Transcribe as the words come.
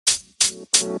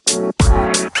All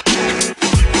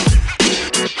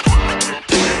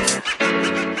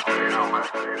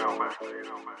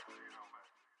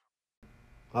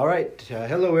right.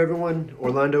 Hello, everyone.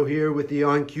 Orlando here with the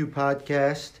On Cue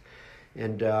podcast.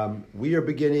 And we are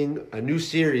beginning a new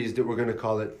series that we're going to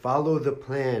call it Follow the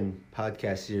Plan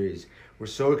podcast series. We're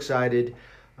so excited.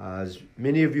 As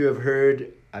many of you have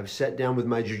heard, I've sat down with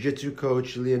my jiu-jitsu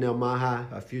coach, Marra,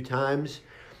 a few times.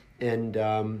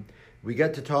 And we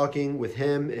got to talking with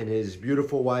him and his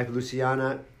beautiful wife,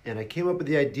 Luciana. And we came up with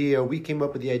the idea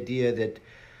that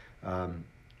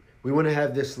we want to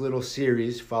have this little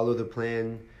series, Follow the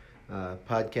Plan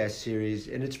podcast series,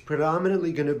 and it's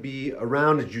predominantly going to be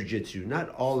around jiu-jitsu, not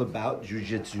all about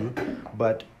jiu-jitsu,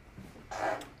 but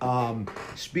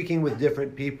speaking with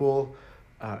different people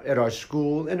at our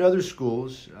school and other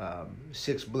schools,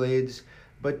 Six Blades,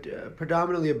 but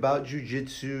predominantly about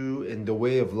jiu-jitsu and the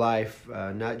way of life,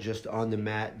 not just on the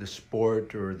mat, the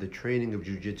sport or the training of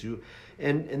jiu-jitsu.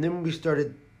 And then we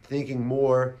started thinking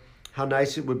more how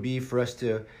nice it would be for us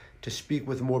to speak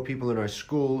with more people in our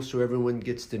school so everyone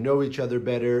gets to know each other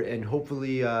better. And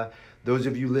hopefully those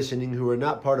of you listening who are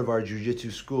not part of our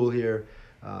jiu-jitsu school here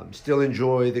still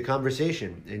enjoy the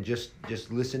conversation and just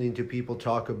listening to people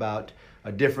talk about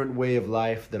a different way of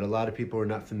life that a lot of people are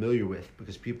not familiar with,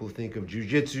 because people think of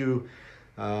jiu-jitsu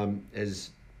as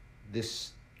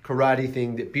this karate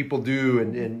thing that people do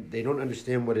and they don't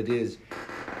understand what it is.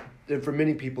 And for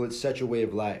many people, it's such a way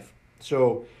of life.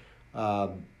 So I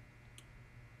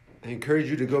encourage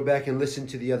you to go back and listen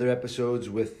to the other episodes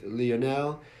with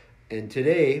Lionel. And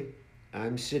today,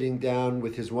 I'm sitting down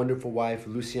with his wonderful wife,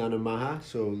 Luciana Marra.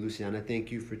 So, Luciana,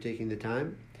 thank you for taking the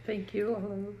time. Thank you.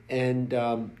 Hello.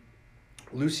 And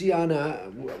Luciana,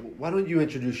 why don't you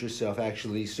introduce yourself,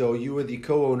 actually? So, you are the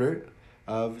co-owner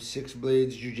of Six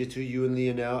Blades Jiu-Jitsu, you and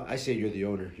Lionel. I say you're the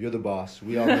owner. You're the boss.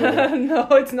 We all know that. No,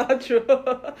 it's not true.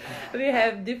 We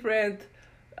have different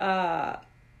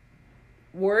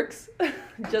works,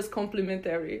 just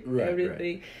complementary,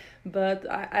 everything. Right. But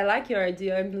I like your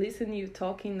idea. I'm listening you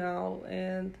talking now,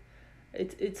 and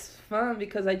it's fun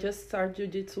because I just started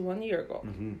jiu-jitsu 1 year ago.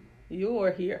 Mm-hmm. You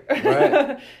were here.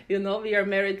 Right. We are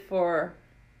married for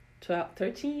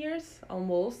 13 years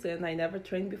almost, and I never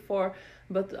trained before.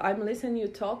 But I'm listening you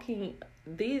talking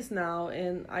this now,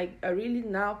 and I really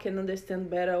now can understand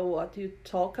better what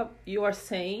you are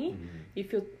saying.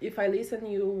 Mm-hmm. If I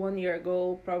listened you 1 year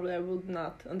ago, probably I would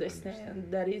not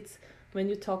understand that it's when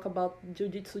you talk about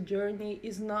jiu-jitsu journey,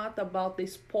 it's not about the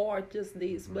sport, just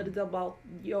this, mm-hmm. but it's about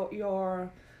your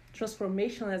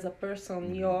transformation as a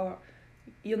person, mm-hmm.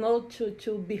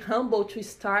 to be humble, to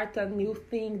start a new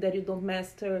thing that you don't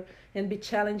master and be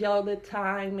challenged all the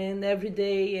time and every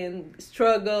day and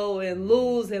struggle and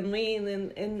lose and win.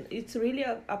 And it's really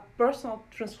a personal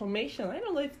transformation. I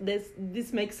don't know if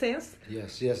this makes sense.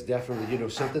 Yes, definitely.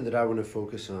 Something that I want to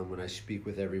focus on when I speak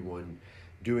with everyone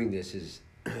doing this is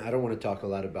I don't want to talk a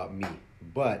lot about me,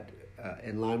 but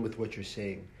in line with what you're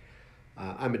saying,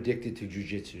 I'm addicted to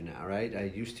jiu-jitsu now, right? I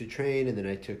used to train, and then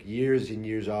I took years and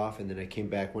years off, and then I came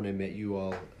back when I met you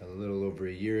all a little over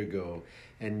a year ago,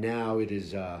 and now it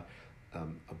is a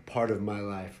part of my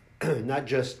life. Not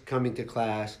just coming to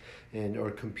class or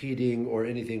competing or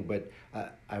anything, but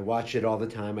I watch it all the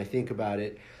time. I think about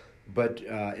it. But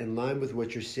in line with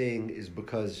what you're saying is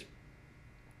because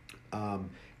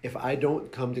if I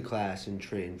don't come to class and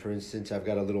train, for instance,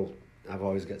 I've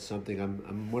always got something.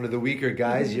 I'm one of the weaker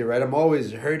guys here, right? I'm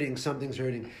always hurting. Something's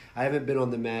hurting. I haven't been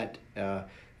on the mat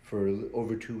for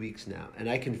over 2 weeks now, and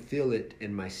I can feel it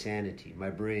in my sanity, my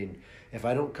brain. If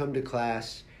I don't come to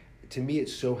class, to me,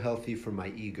 it's so healthy for my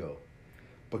ego,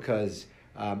 because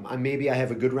maybe I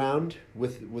have a good round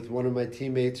with one of my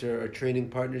teammates or training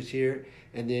partners here,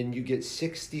 and then you get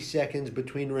 60 seconds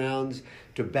between rounds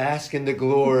to bask in the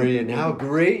glory and how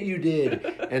great you did,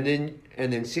 and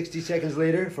then 60 seconds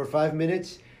later, for 5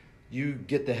 minutes, you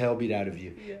get the hell beat out of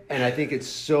you. Yeah. And I think it's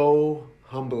so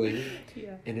humbling,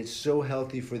 and it's so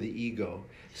healthy for the ego.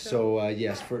 Sure. So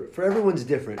yes, for everyone's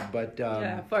different, but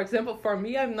for example, for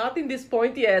me, I'm not in this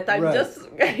point yet. I'm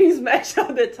just getting smashed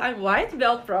all the time. White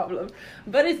belt problem,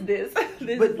 but it's this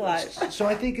is life. So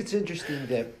I think it's interesting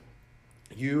that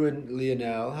you and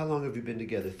Lionel, how long have you been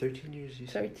together? 13 years, you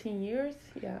said? 13 years,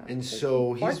 yeah. And 13,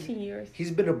 so 14 years.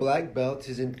 He's been a black belt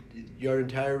your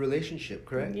entire relationship,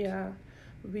 correct? Yeah.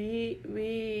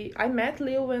 I met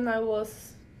Leo when I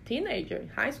was teenager in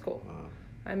high school. Wow.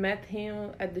 I met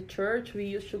him at the church. We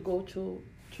used to go to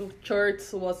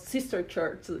church, was sister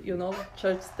church,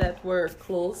 churches that were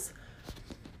close.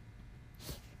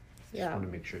 Yeah. Just want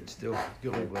to make sure it's still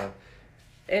going well.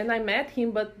 And I met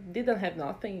him, but didn't have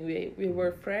nothing. We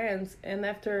were friends, and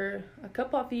after a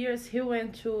couple of years, he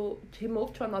moved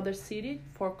to another city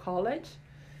for college,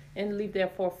 and lived there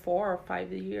for 4 or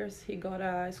 5 years. He got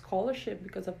a scholarship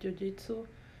because of jiu-jitsu.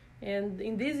 And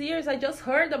in these years, I just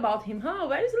heard about him.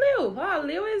 Where is Leo?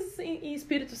 Leo is in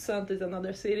Espírito Santo, is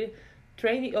another city,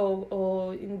 training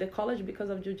or in the college because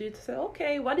of jiu-jitsu. I said,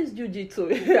 okay, what is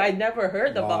jiu-jitsu? I never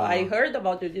heard about. I heard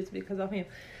about jiu-jitsu because of him.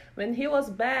 When he was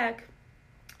back,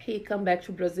 he come back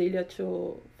to Brasilia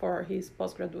for his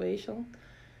post-graduation,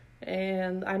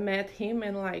 and I met him,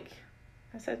 and I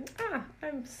said,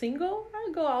 I'm single.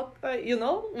 I go out,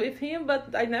 with him,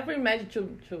 but I never imagined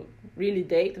to really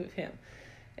date with him.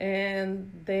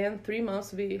 And then 3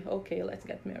 months, let's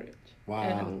get married. Wow.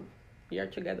 And we are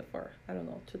together for,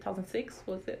 2006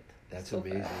 was it? That's so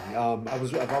amazing.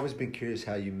 I've always been curious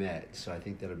how you met, so I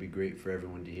think that'll be great for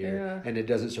everyone to hear. Yeah. And it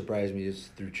doesn't surprise me it's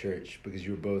through church, because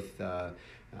you're both,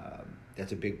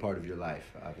 that's a big part of your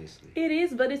life, obviously. It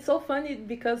is, but it's so funny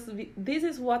because this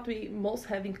is what we most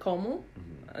have in common.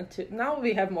 Mm-hmm. Until now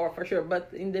we have more for sure, but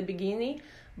in the beginning,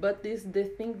 but this the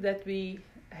thing that we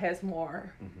has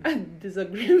more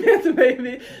disagreement.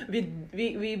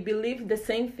 Maybe we believe the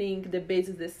same thing, the base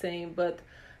is the same, but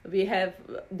we have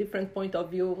different point of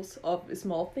views of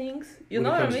small things. When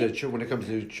it comes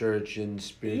to church and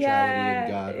spirituality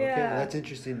and God. Okay, well, that's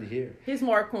interesting to hear. He's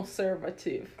more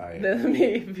conservative than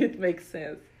me, if it makes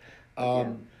sense.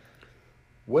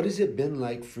 What has it been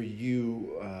like for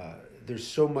you? There's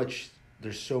so much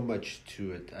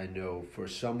to it, I know, for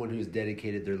someone who's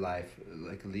dedicated their life,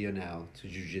 like Leo now, to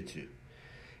jiu-jitsu.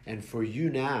 And for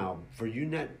you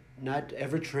not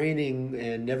ever training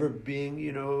and never being,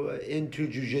 into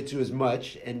jiu-jitsu as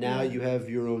much, and now you have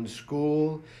your own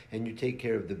school and you take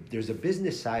care of there's a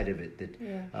business side of it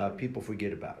that people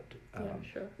forget about.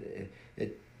 Sure.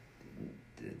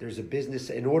 There's a business.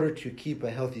 In order to keep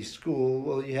a healthy school,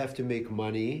 well, you have to make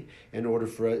money in order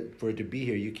for it to be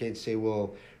here. You can't say,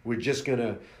 well, we're just going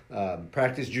to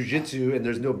practice jiu-jitsu and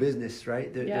there's no business,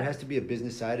 right? There has to be a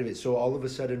business side of it. So all of a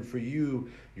sudden for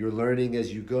you, you're learning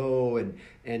as you go,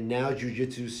 and now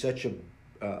jiu-jitsu is such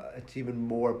it's even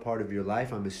more part of your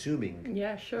life, I'm assuming.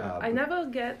 Yeah, sure. I never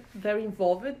get very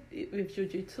involved with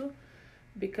jiu-jitsu,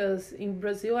 because in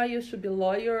Brazil I used to be a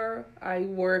lawyer. I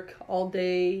work all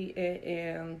day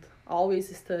and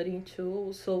always studying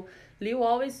too. So Leo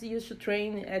always used to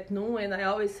train at noon, and I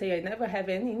always say I never have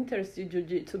any interest in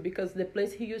jiu-jitsu, because the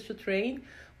place he used to train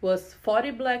was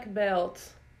 40 black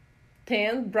belts,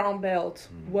 10 brown belts,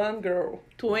 one girl,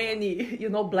 20,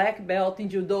 black belt in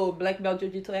judo, black belt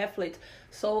jiu-jitsu athlete.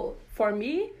 So for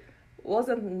me,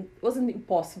 wasn't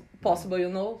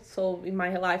possible, so in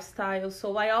my lifestyle.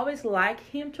 So I always like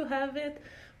him to have it.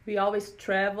 We always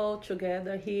travel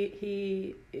together.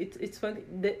 It's funny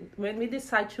that when we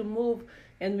decide to move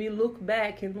and we look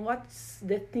back, and what's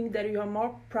the thing that you are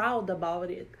more proud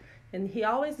about it. And he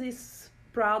always is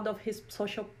proud of his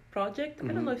social project. I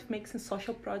don't know if it makes sense,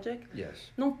 social project.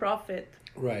 Yes. Non-profit.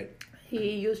 Right.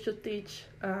 He used to teach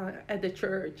at the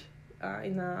church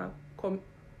in a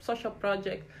social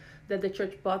project that the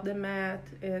church bought the mat,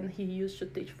 and he used to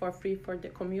teach for free for the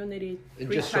community.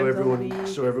 And just so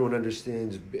everyone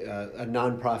understands, a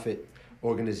non-profit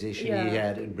organization he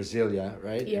had in Brasilia,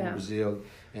 right? Yeah. In Brazil,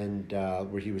 and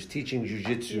where he was teaching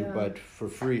jiu-jitsu, but for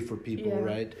free for people,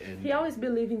 right? And he always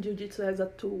believed in jiu-jitsu as a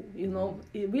tool. We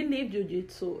live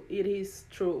jiu-jitsu, it is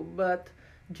true, but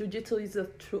jiu-jitsu is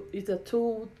a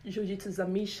tool. Jiu-jitsu is a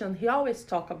mission. He always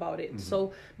talk about it.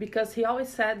 So because he always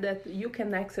said that you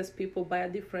can access people by a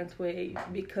different way,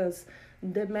 because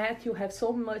the mat, you have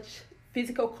so much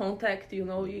physical contact.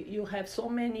 You have so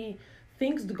many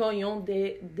things going on,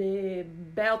 the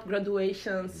belt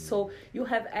graduations. So you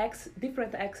have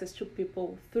different access to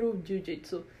people through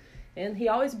jiu-jitsu. And he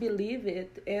always believed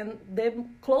it. And the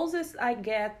closest I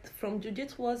get from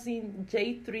jiu-jitsu was in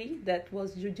J3, that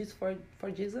was Jiu-Jitsu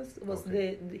for Jesus, was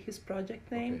his project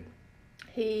name.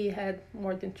 He had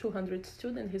more than 200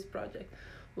 students. His project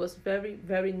was very,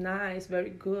 very nice,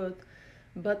 very good.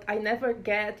 But I never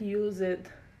get used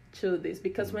to this,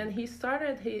 because when he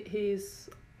started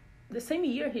the same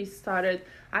year he started,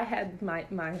 I had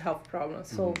my health problems.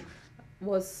 So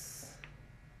was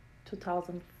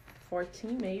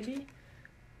 2014 maybe,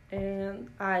 and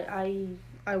I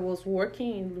was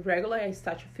working regularly. I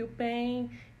start to feel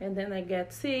pain, and then I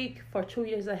get sick. For 2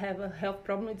 years I have a health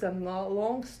problem. It's a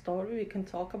long story, we can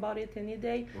talk about it any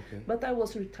day. But I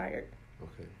was retired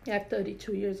at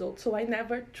 32 years old, so I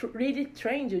never really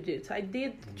trained jiu-jitsu. I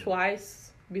did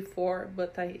twice before,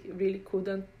 but I really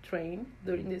couldn't train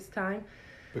during this time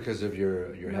because of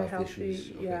your health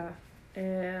issues.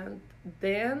 And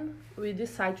then we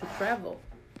decide to travel.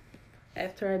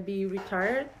 After I be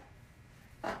retired,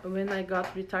 when I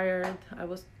got retired, I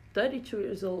was 32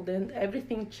 years old, and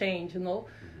everything changed, you know.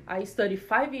 I studied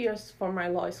 5 years for my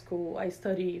law school. I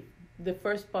studied the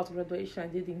first post-graduation I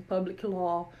did in public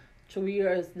law, 2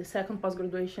 years, the second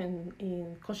post-graduation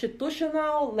in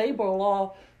constitutional labor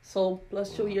law, so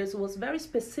plus 2 years was very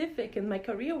specific, and my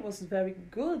career was very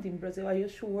good in Brazil. I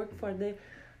used to work for the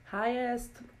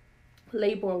highest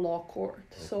labor law court,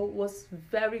 so it was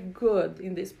very good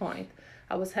in this point.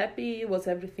 I was happy, it was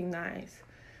everything nice.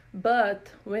 But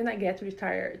when I get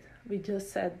retired, we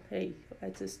just said, hey,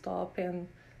 let's stop and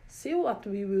see what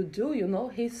we will do, you know.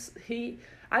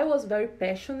 I was very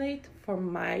passionate for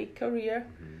my career,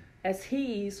 as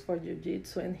he is for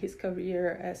jiu-jitsu, and his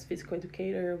career as physical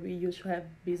educator. We used to have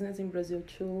business in Brazil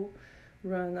too,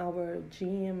 run our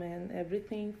gym and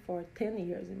everything for 10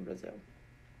 years in Brazil.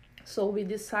 So we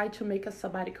decided to make a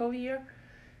sabbatical year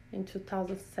in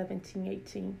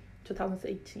 2018.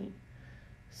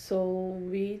 So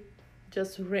we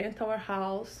just rent our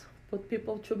house, put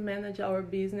people to manage our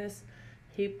business.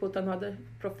 He put another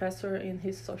professor in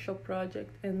his social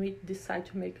project, and we decided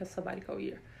to make a sabbatical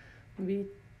year. We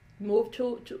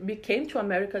we came to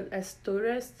America as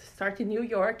tourists, started in New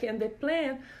York, and the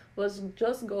plan was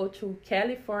just go to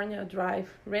California,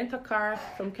 rent a car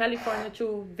from California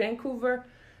to Vancouver,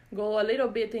 go a little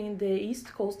bit in the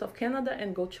east coast of Canada,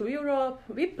 and go to Europe.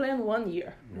 We planned 1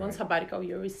 year, one sabbatical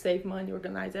year. We save money,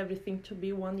 organize everything to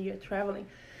be 1 year traveling.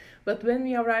 But when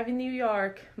we arrived in New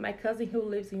York, my cousin who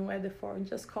lives in Weatherford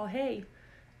just called, hey,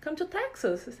 come to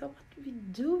Texas. I said, what do we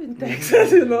do in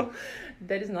Texas? You know,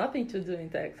 there is nothing to do in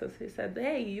Texas. He said,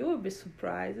 hey, you will be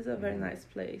surprised. It's a very nice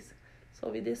place. So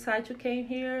we decided to came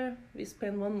here. We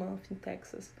spent 1 month in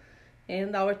Texas.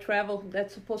 And our travel,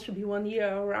 that's supposed to be 1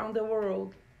 year around the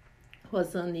world,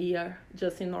 was 1 year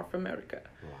just in North America.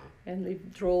 Wow. And we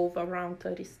drove around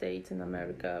 30 states in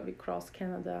America. We crossed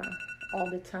Canada all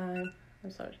the time.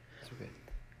 I'm sorry. That's okay.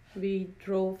 We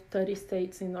drove 30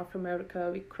 states in North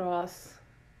America. We crossed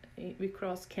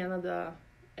Canada,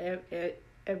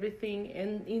 everything.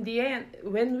 And in the end,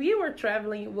 when we were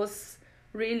traveling, it was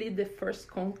really the first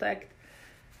contact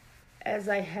as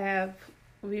I have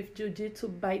with jiu-jitsu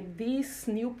by this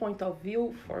new point of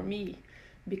view for me.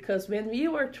 Because when we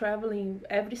were traveling,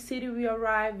 every city we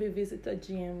arrived, we visit a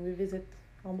gym. We visit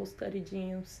almost 30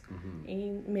 gyms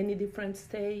in many different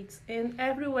states. And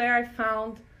everywhere I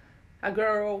found a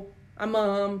girl, a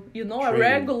mom, you know, a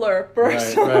regular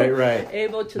person, right.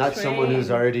 able to not train. someone who's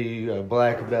already a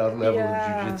black belt level of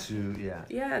jiu-jitsu.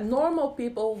 Yeah, normal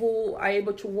people who are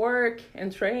able to work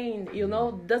and train, you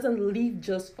know, doesn't live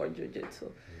just for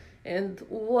jiu-jitsu. And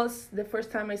was the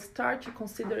first time I started to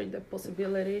consider the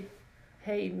possibility,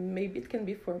 hey, maybe it can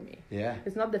be for me. Yeah.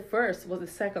 It's not the first, it was the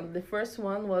second. The first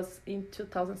one was in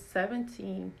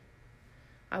 2017.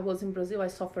 I was in Brazil, I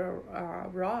suffered a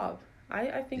rob.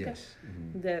 I think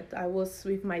that I was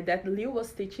with my dad. Leo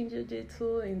was teaching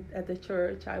jiu-jitsu at the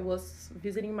church. I was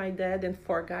visiting my dad, and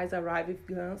 4 guys arrived with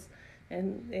guns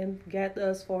and get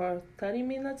us for 30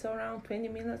 minutes, around 20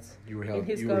 minutes in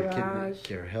his garage.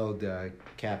 You were held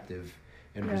captive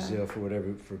in Brazil for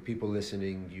whatever. For people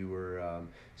listening, you were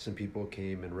some people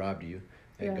came and robbed you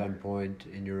at gunpoint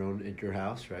in your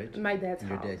house, right? My dad's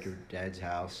house. Your dad's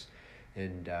house,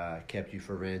 and kept you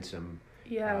for ransom.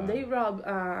 Yeah, they rob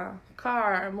a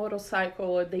car, a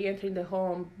motorcycle, they enter in the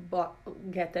home, but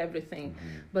get everything.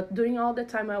 But during all the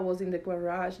time I was in the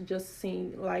garage, just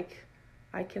seeing like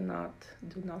I cannot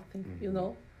do nothing, you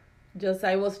know?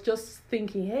 I was just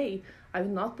thinking, hey, I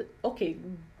will not,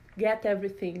 get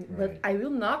everything, but I will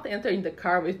not enter in the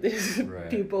car with these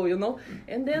people, you know?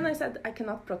 And then I said, I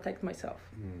cannot protect myself.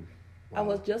 Wow. I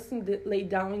was just laid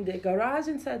down in the garage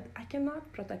and said, I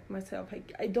cannot protect myself.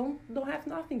 I don't have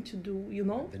nothing to do, you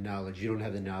know? The knowledge. You don't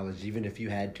have the knowledge, even if you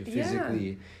had to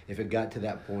physically, if it got to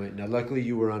that point. Now, luckily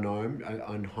you were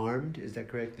unharmed. Is that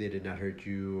correct? They did not hurt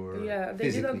you or they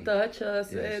physically. Didn't touch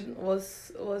us. Yes. It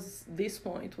was this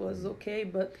point was okay,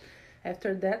 but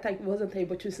after that I wasn't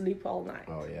able to sleep all night.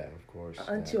 Oh, yeah, of course.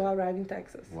 Until I arrived in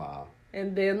Texas. Wow.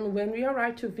 And then when we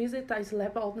arrived to visit, I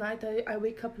slept all night. I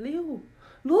wake up, Leo.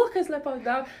 Look, I slept all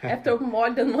down after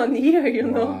more than 1 year, you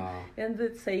know. And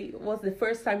it was the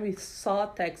first time we saw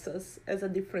Texas as a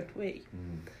different way.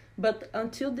 But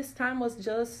until this time was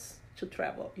just to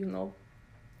travel, you know.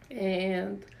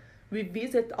 And we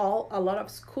visit a lot of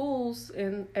schools,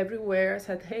 and everywhere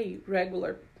said, hey,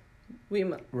 regular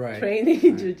women training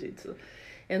in jiu-jitsu.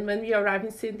 And when we arrived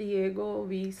in San Diego,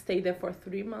 we stayed there for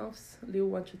 3 months. Leo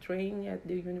went to train at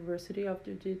the University of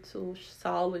Jiu-Jitsu,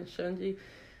 Saul and Shanji.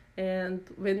 And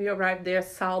when we arrived there,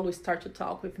 Saul will start to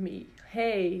talk with me.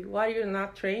 Hey, why are you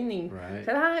not training? Right. I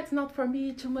said, it's not for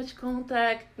me, too much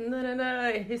contact.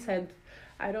 No. He said,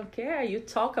 I don't care. You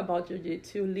talk about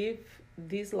jiu-jitsu. You live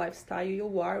this lifestyle.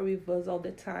 You are with us all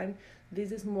the time.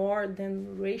 This is more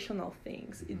than rational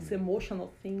things. It's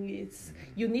emotional thing. It's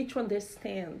you need to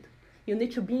understand. You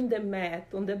need to be on the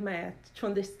mat to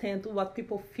understand what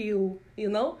people feel,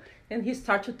 And he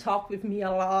started to talk with me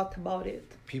a lot about it.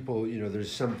 People,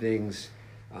 there's some things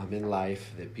in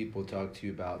life that people talk to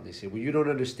you about, and they say, well, you don't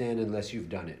understand unless you've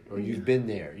done it, or you've been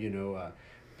there,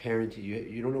 parent,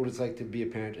 you don't know what it's like to be a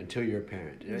parent until you're a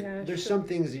parent. Yeah, there's some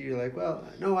things that you're like, well,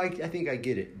 no, I think I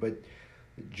get it, but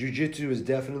jiu-jitsu is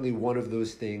definitely one of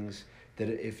those things that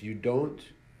if you don't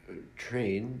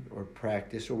train or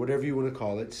practice or whatever you want to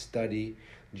call it, study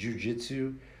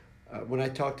jiu-jitsu, when I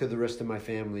talk to the rest of my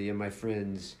family and my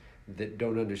friends that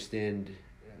don't understand,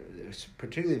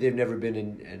 particularly they've never been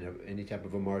in any type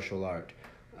of a martial art,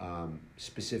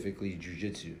 specifically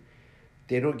jiu-jitsu,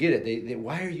 they don't get it. They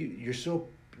why are you're so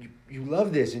you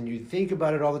love this and you think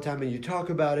about it all the time and you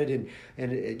talk about it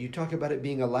and you talk about it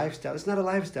being a lifestyle. It's not a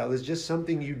lifestyle. It's just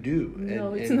something you do.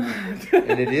 No, it's not.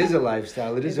 And it is a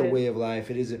lifestyle. It is a way of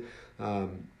life. It is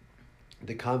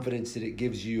the confidence that it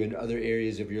gives you in other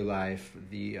areas of your life.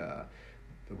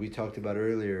 We talked about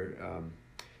earlier.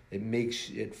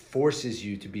 It forces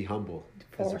you to be humble.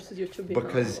 Forces you to be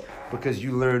humble. Because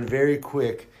you learn very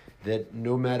quick that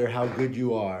no matter how good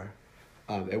you are,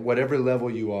 at whatever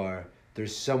level you are,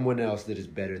 there's someone else that is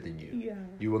better than you. Yeah.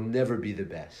 You will never be the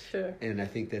best. Sure. And I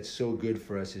think that's so good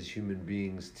for us as human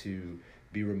beings to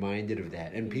be reminded of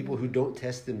that. And people who don't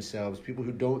test themselves, people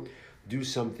who don't do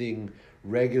something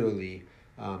regularly,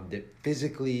 that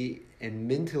physically and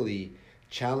mentally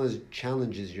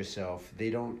challenges yourself, they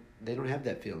don't have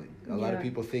that feeling. A lot of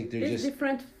people think they're it's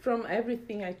different from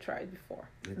everything I tried before.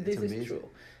 This amazing. Is true.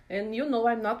 And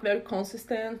I'm not very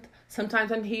consistent.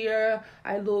 Sometimes I'm here,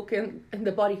 I look and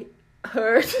the body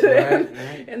hurts. Right.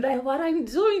 And what I'm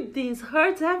doing, this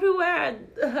hurts everywhere.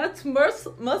 It hurts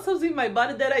muscles in my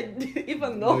body that I didn't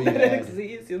even know that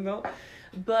exist,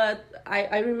 But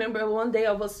I remember one day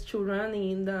I was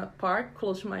running in the park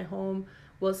close to my home.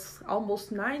 Was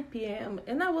almost 9 p.m.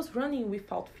 and I was running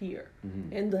without fear.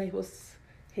 Mm-hmm. And I was,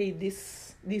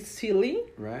 this feeling,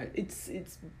 right? It's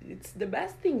the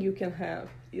best thing you can have,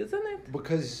 isn't it?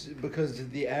 Because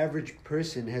the average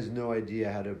person has no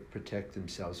idea how to protect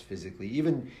themselves physically.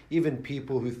 Even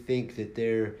people who think that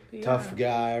they're tough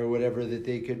guy or whatever, that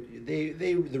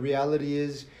the reality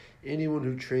is anyone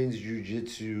who trains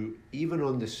jiu-jitsu, even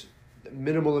on this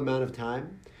minimal amount of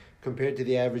time, compared to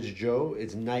the average Joe,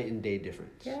 it's night and day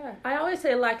difference. Yeah, I always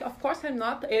say, of course I'm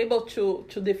not able to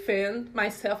defend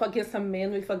myself against a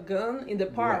man with a gun in the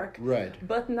park. Right.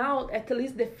 But now, at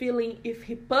least the feeling, if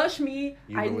he push me,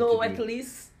 I know at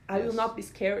least I will not be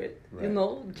scared.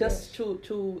 Right. Just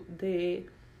to the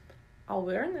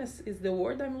awareness is the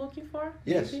word I'm looking for.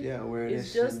 Yes, maybe? Yeah, awareness.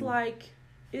 It's just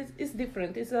it's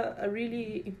different. It's a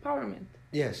really empowerment.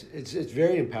 Yes, it's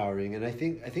very empowering, and I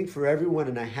think for everyone,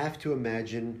 and I have to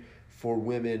imagine for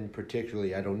women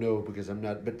particularly, I don't know because I'm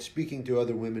not, but speaking to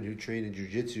other women who train in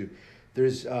jiu-jitsu,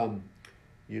 there's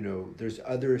there's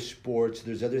other sports,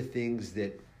 there's other things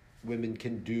that women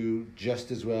can do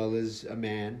just as well as a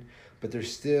man, but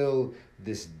there's still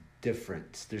this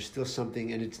difference. There's still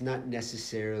something, and it's not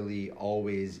necessarily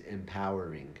always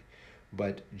empowering.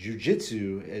 But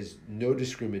jiu-jitsu is no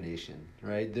discrimination,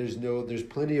 right? There's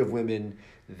plenty of women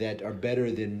that are better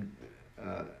than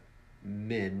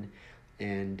men,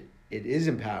 and it is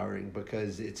empowering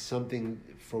because it's something,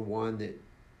 for one, that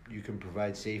you can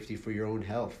provide safety for your own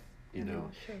health,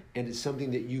 Sure. And it's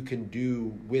something that you can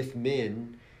do with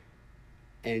men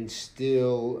and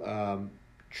still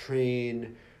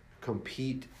train,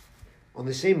 compete on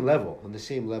the same level,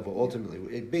 ultimately.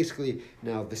 It basically,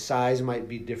 now the size might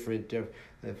be different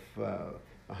if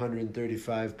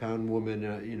 135-pound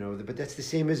woman, but that's the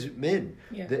same as men.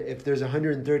 Yeah. If there's a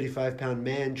 135-pound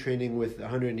man training with a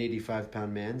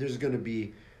 185-pound man, there's going to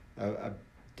be a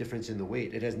difference in the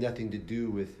weight. It has nothing to do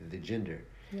with the gender.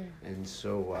 Yeah. And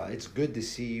so it's good to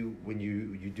see when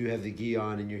you do have the gi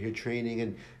on and you're here training,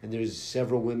 and there's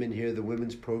several women here. The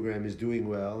women's program is doing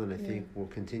well, and I think will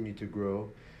continue to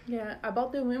grow. Yeah,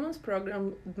 about the women's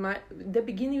program, the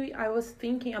beginning I was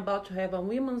thinking about to have a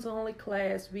women's only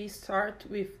class. We start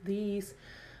with this,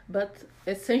 but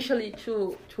essentially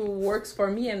to works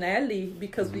for me and Ellie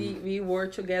because we were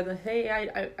together. Hey,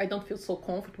 I don't feel so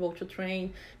comfortable to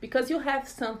train because you have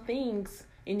some things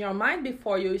in your mind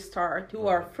before you start. You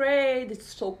are afraid.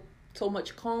 It's so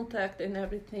much contact and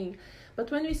everything. But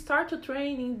when we start to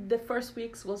training, the first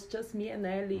weeks was just me and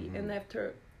Ellie, and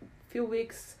after few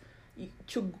weeks,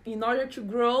 in order to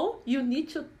grow, you need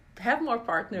to have more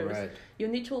partners. Right. You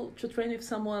need to train with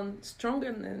someone stronger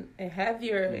and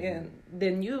heavier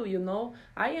than you.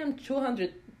 I am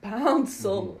 200 pounds,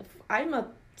 so I'm at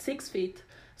 6 feet.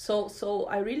 So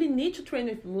I really need to train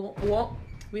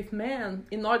with men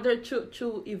in order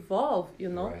to evolve,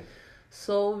 Right.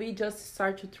 So we just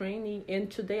started training, and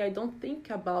today I don't think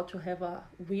about to have a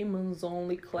women's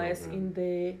only class in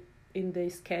the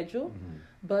schedule,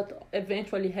 but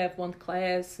eventually have one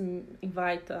class,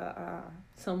 invite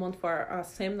someone for a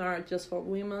seminar just for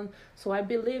women. So I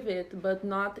believe it, but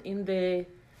not in the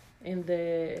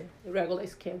regular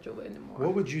schedule anymore.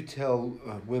 What would you tell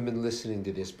women listening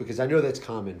to this? Because I know that's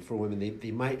common for women.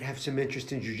 They might have some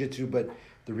interest in jiu-jitsu, but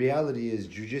the reality is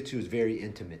jiu-jitsu is very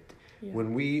intimate. Yeah.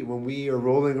 When we are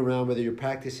rolling around, whether you're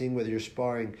practicing, whether you're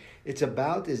sparring, it's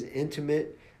about as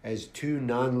intimate as two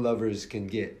non-lovers can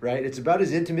get, right? It's about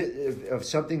as intimate of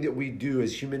something that we do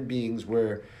as human beings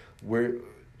where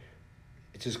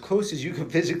it's as close as you can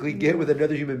physically get with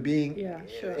another human being. Yeah,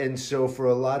 sure. And so for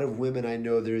a lot of women, I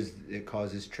know it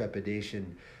causes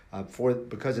trepidation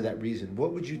because of that reason.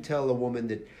 What would you tell a woman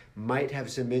that might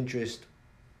have some interest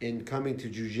in coming to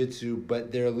jiu-jitsu,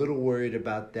 but they're a little worried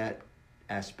about that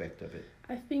aspect of it?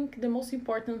 I think the most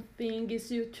important thing is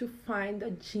you to find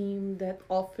a gym that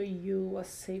offer you a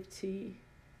safety,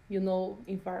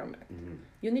 environment.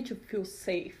 You need to feel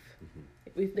safe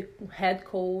with the head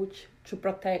coach to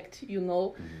protect,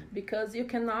 because you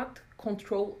cannot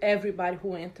control everybody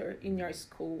who enter in your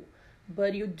school,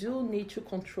 but you do need to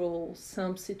control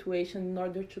some situation in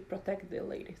order to protect the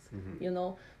ladies,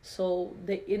 So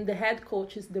the head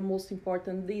coach is the most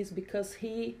important because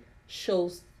he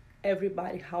shows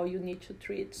everybody how you need to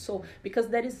treat. So because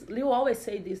Leo always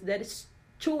say this, there is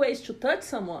 2 ways to touch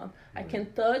someone. I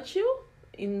can touch you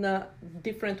in a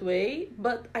different way,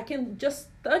 but I can just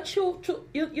touch you to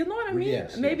you know what I mean?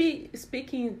 Yes, maybe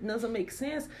speaking doesn't make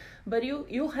sense, but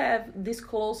you have this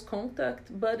close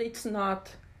contact, but it's not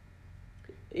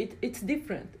it's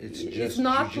different. It's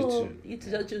not jiu-jitsu. It's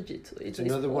just jiu-jitsu. It's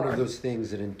another one of those things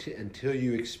that until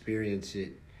you experience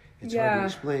it, it's hard to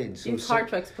explain. So it's hard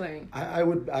to explain.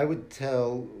 I would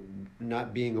tell,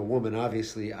 not being a woman,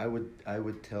 obviously, I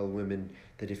would tell women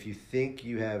that if you think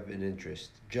you have an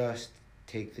interest, just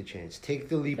take the chance, take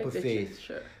the leap of faith.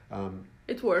 Sure.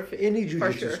 It's worth it. Any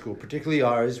jiu-jitsu school, particularly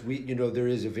ours, there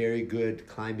is a very good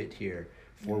climate here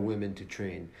for women to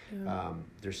train. Yeah.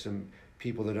 There's some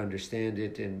people that understand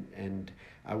it, and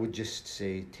I would just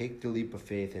say take the leap of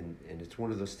faith, and it's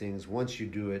one of those things. Once you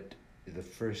do it, the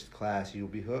first class,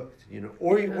 you'll be hooked,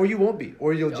 or you won't be,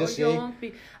 or you'll just say. You won't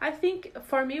be. I think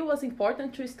for me it was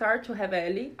important to start to have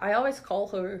Ellie. I always call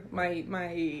her my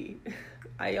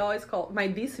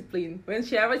discipline. When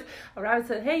she always arrived, I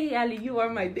said, "Hey, Ellie, you are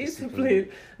my discipline,"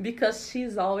 because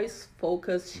she's always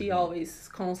focused. She always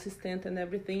consistent and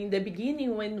everything. In the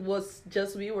beginning, when it was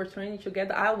just we were training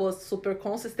together, I was super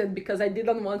consistent because I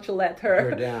didn't want to let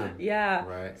her down. Yeah.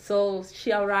 Right. So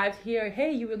she arrived here.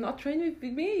 Hey, you will not train with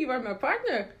me. You are my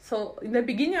partner. So in the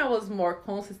beginning, I was more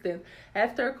consistent.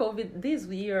 After COVID, this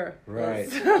year. Right.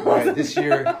 Right. This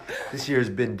year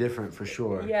has been different for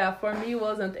sure. Yeah, for me it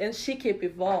wasn't, and she kept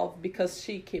evolve because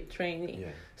she kept training.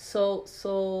 Yeah.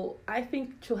 So I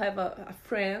think to have a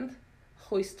friend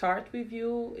who start with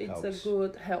you,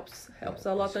 helps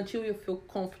a lot until you feel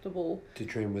comfortable to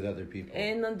train with other people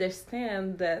and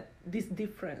understand that this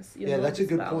difference. That's a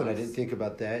good point. I didn't think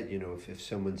about that. If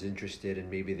someone's interested and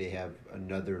maybe they have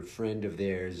another friend of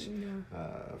theirs,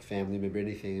 a family member,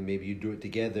 anything, and maybe you do it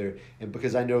together. And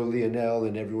because I know Lionel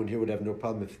and everyone here would have no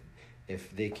problem if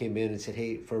they came in and said,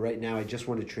 "Hey, for right now, I just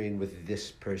want to train with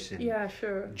this person." Yeah,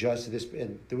 sure. Just this,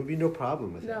 and there would be no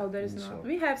problem with that. No, there's not. So.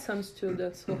 We have some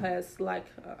students who has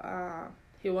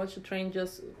she wants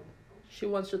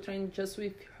to train just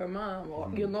with her mom, or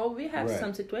we have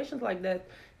some situations like that,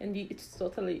 and it's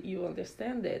totally you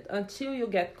understand it until you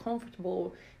get comfortable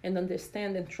and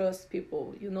understand and trust people.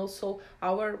 So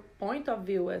our point of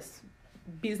view as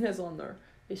business owner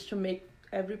is to make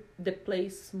the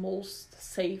place most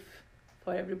safe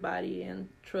for everybody and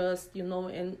trust,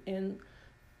 and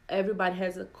everybody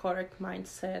has a correct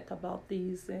mindset about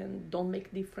this and don't make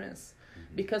difference.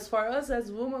 Because for us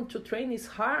as women to train is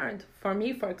hard. For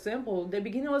me, for example, the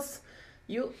beginning was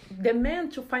the men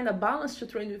to find a balance to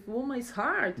train with women is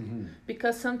hard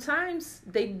because sometimes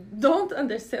they don't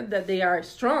understand that they are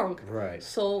strong. Right.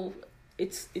 So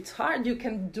it's hard. You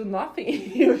can do nothing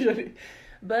usually.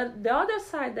 But the other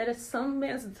side, there are some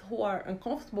men who are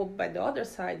uncomfortable by the other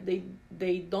side.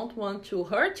 They don't want to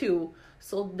hurt you,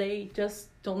 so they just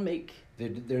don't make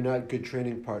they're not good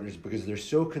training partners because they're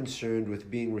so concerned with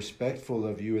being respectful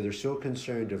of you, or they're so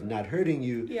concerned of not hurting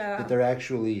you that they're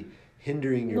actually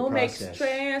hindering your process. No make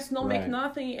stress, no make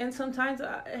nothing. And sometimes,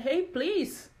 hey,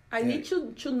 please, I need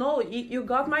to know, you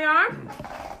got my arm?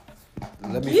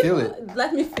 Let me feel it.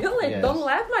 Let me feel it. Yes. Don't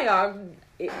let my arm.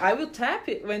 I will tap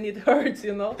it when it hurts,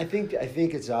 you know. I think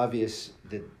it's obvious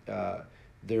that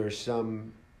there are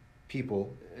some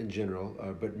people in general,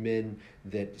 but men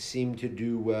that seem to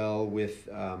do well with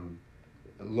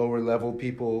lower level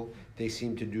people. They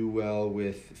seem to do well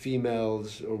with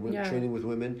females or training with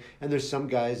women. And there's some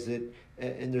guys that,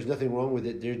 and there's nothing wrong with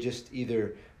it. They're just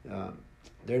either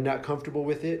they're not comfortable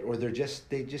with it, or they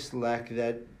just lack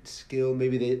that skill,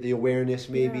 maybe the awareness,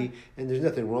 maybe, and there's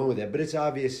nothing wrong with that. But it's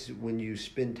obvious when you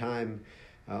spend time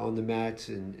on the mats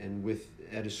and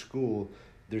at a school,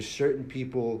 there's certain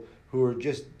people who are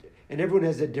just, and everyone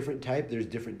has a different type. There's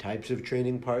different types of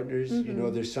training partners. Mm-hmm. You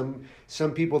know, there's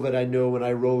some people that I know when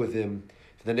I roll with them,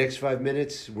 for the next 5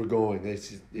 minutes we're going.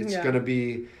 It's gonna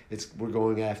be we're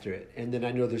going after it. And then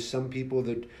I know there's some people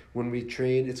that when we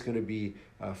train, it's gonna be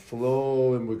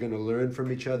flow, and we're gonna learn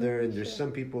from each other. And there's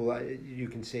some people you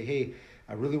can say, hey,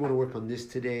 I really want to work on this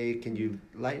today. Can you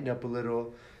lighten up a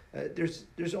little?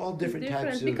 There's all different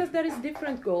types of... Because there is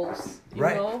different goals, you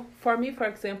know. For me, for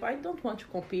example, I don't want to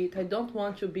compete. I don't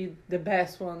want to be the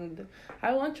best one.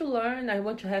 I want to learn. I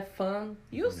want to have fun.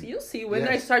 You see, when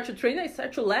I start to train, I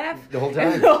start to laugh. The whole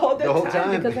time. the whole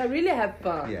time. Because I really have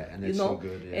fun. Yeah, and it's so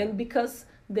good. Yeah. And because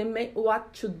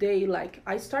what today, like,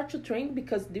 I start to train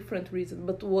because different reasons.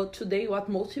 But what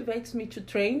motivates me to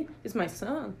train is my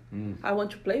son. I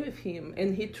want to play with him.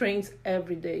 And he trains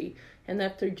every day. And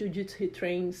after jiu-jitsu, he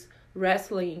trains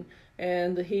wrestling,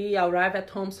 and he arrives at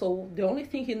home. So the only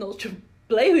thing he knows to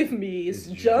play with me is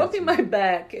jump in my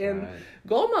back and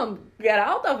go, Mom, get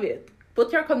out of it.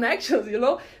 Put your connections, you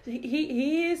know.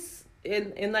 He is,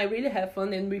 and I really have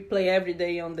fun, and we play every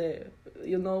day on the,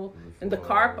 you know, in the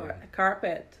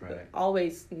carpet,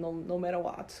 always, no matter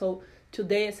what. So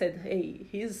today I said, hey,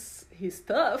 he's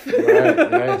tough.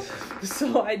 Right.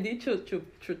 So I need to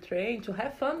train, to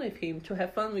have fun with him, to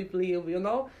have fun with Leo, you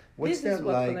know. What's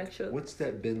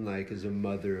that been like as a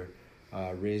mother,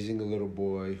 raising a little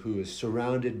boy who is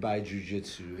surrounded by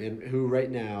jiu-jitsu, and who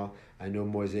right now, I know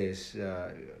Moises,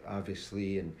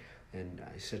 obviously, and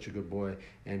he's such a good boy,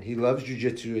 and he loves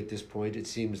jiu-jitsu at this point, it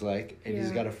seems like, and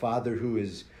he's got a father who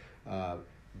is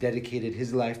dedicated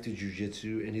his life to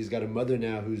jiu-jitsu, and he's got a mother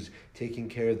now who's taking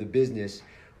care of the business.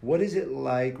 What is it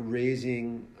like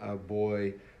raising a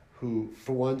boy who,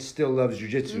 for one, still loves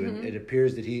jiu-jitsu, and it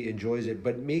appears that he enjoys it,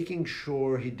 but making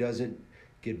sure he doesn't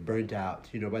get burnt out,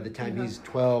 you know, by the time he's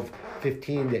 12,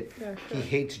 15, that he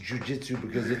hates jiu-jitsu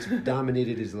because it's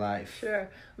dominated his life. Sure.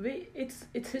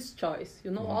 It's his choice, you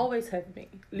know, always have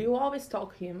been. Leo always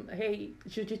talk him, hey,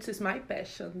 jiu-jitsu is my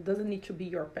passion, doesn't need to be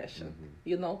your passion,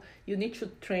 you know. You need to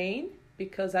train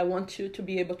because I want you to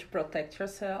be able to protect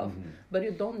yourself, but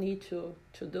you don't need to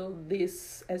do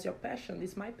this as your passion.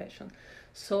 It's my passion.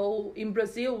 So in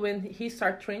Brazil, when he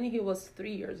started training, he was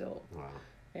 3 years old. Wow.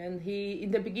 And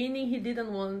in the beginning, he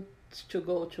didn't want to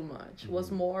go too much. It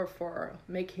was more for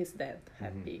make his dad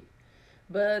happy.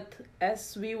 But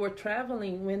as we were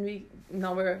traveling, in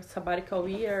our sabbatical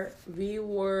year, we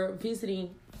were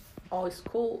visiting all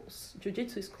schools,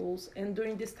 jiu-jitsu schools. And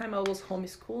during this time, I was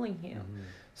homeschooling him.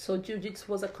 So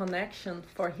jiu-jitsu was a connection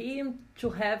for him to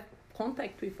have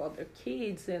contact with other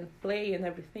kids and play and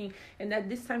everything. And at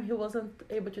this time, he wasn't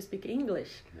able to speak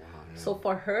English. Wow, yeah. So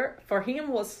for him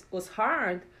was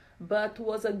hard, but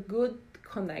was a good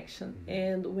connection.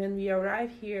 And when we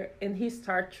arrived here, and he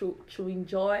started to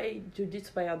enjoy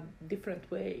jiu-jitsu by a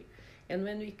different way. And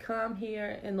when we come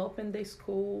here and open the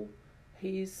school,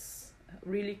 he's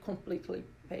really completely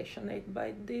passionate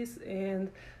by this.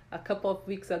 And a couple of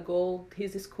weeks ago,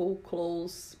 his school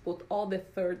closed, put all the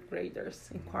third graders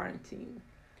in quarantine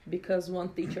because one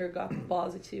teacher got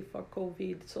positive for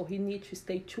COVID. So he needs to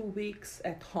stay 2 weeks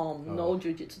at home, no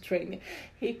jiu-jitsu training.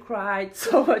 He cried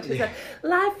so much. He said,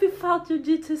 life without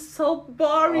jiu-jitsu is so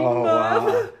boring, Mom.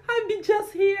 Wow. I'd be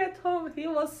just here at home. He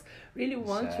was really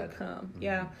want to come.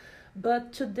 Yeah.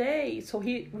 But today, so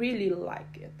he really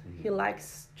liked it. He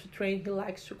likes to train. He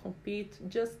likes to compete.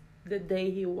 Just the day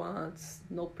he wants,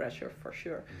 no pressure for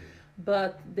sure.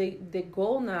 But the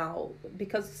goal now,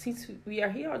 because since we are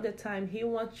here all the time, he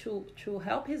wants to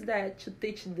help his dad to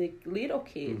teach the little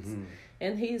kids.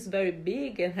 And he is very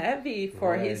big and heavy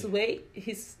for his weight,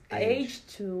 his age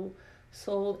too.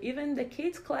 So even the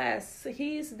kids class,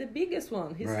 he is the biggest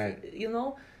one. He's, you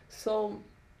know, so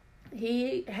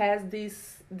he has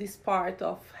this part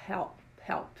of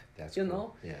help. That's you cool.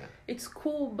 know, yeah, it's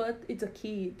cool, but it's a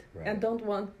kid right. and don't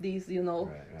want this, you know.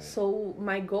 Right. So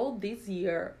my goal this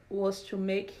year was to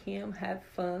make him have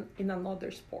fun in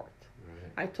another sport.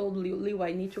 Right. I told Liu,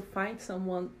 I need to find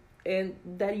someone and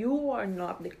that you are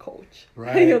not the coach.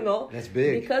 Right. You know, that's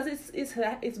big because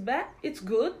it's bad. It's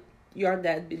good your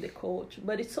dad be the coach,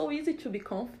 but it's so easy to be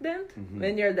confident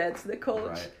when your dad's the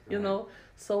coach. You know,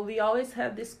 so we always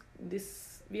have this.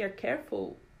 We are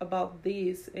careful about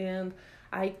this. And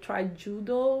I tried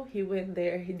judo. He went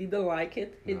there. He didn't like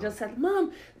it. He just said,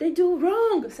 "Mom, they do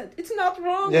wrong." I said, "It's not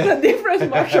wrong. It's a different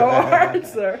martial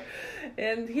arts, sir."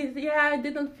 And I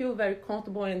didn't feel very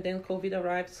comfortable. And then COVID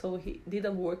arrived, so he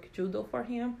didn't work judo for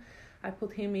him. I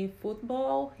put him in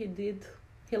football.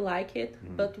 He liked it,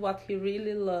 but what he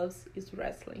really loves is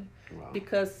wrestling. Wow.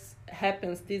 Because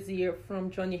happens this year from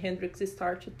Johnny Hendricks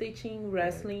started teaching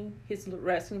wrestling, his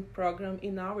wrestling program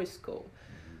in our school.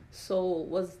 So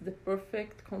was the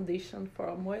perfect condition for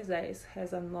Moises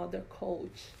has another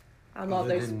coach,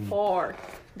 another sport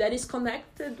that is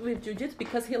connected with jiu-jitsu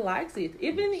because he likes it.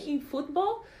 Even in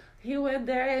football, he went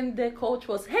there and the coach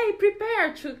was, "Hey,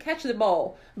 prepare to catch the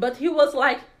ball." But he was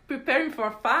like preparing for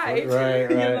a fight,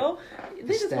 right. you know.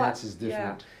 This is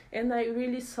different. Yeah. And I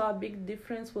really saw a big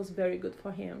difference. Was very good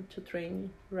for him to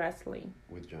train wrestling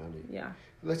with Johnny. Yeah.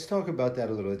 Let's talk about that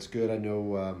a little. It's good. I know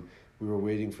we were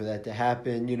waiting for that to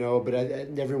happen, you know, but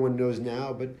everyone knows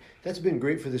now. But that's been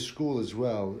great for the school as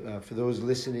well. For those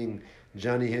listening,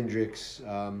 Johnny Hendricks,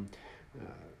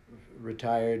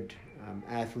 retired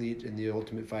athlete in the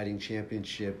Ultimate Fighting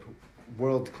Championship,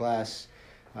 world-class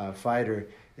fighter,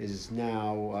 is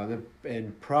now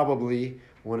and probably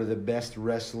one of the best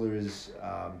wrestlers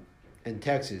in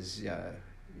Texas.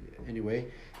 Anyway,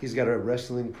 he's got a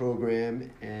wrestling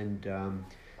program, and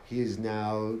he has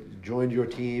now joined your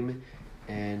team,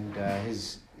 and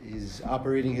he's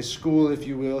operating his school, if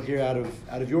you will, here out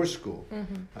of your school,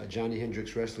 Johnny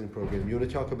Hendricks Wrestling Program. You want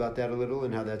to talk about that a little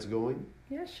and how that's going?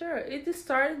 Yeah, sure. It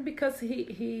started because he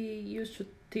used to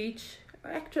teach.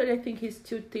 Actually, I think he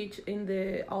still teach in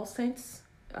the All Saints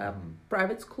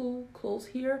private school close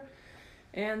here,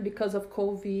 and because of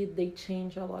COVID, they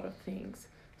changed a lot of things.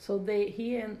 So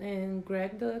he and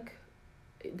Greg Duke,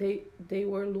 they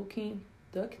were looking.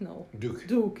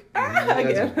 Duke.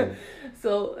 Again.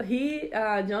 So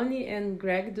Johnny and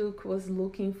Greg Duke was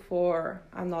looking for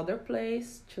another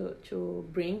place to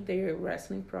bring their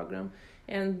wrestling program,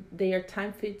 and their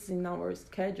time fits in our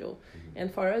schedule.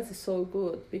 And for us, it's so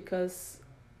good because,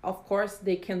 of course,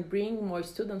 they can bring more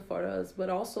students for us, but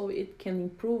also it can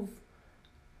improve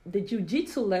the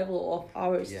jiu-jitsu level of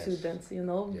our students, you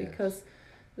know, because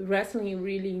wrestling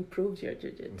really improves your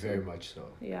jiu-jitsu. Very much so.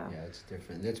 Yeah, it's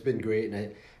different. That's been great,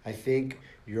 and I think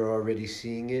you're already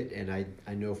seeing it, and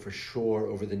I know for sure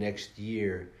over the next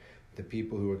year, the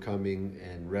people who are coming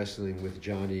and wrestling with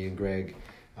Johnny and Greg,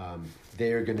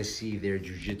 they are going to see their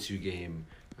jiu-jitsu game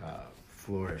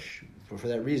flourish for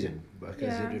that reason,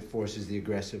 because it forces the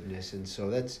aggressiveness, and so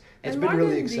that's been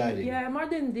really exciting. More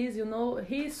than this, you know,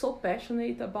 he's so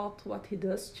passionate about what he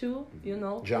does too, you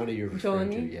know. Johnny, you're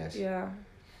referring to, yes. Yeah,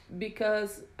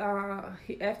 because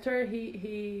after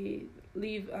he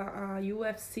leave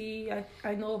UFC,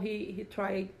 I know he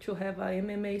tried to have a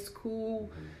MMA school.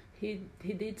 He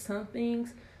did some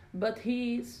things, but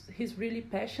his really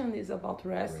passion is about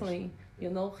wrestling.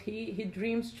 You know, he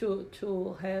dreams to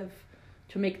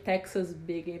make Texas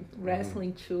big in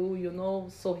wrestling too, you know.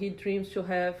 So he dreams to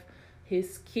have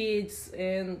his kids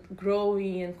and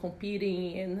growing and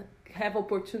competing and have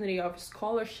opportunity of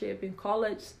scholarship in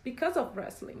college because of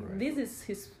wrestling. Right. This is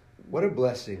his... What a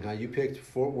blessing, huh? You picked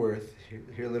Fort Worth,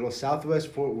 here little Southwest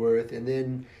Fort Worth, and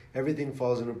then everything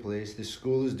falls into place. The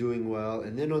school is doing well,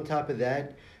 and then on top of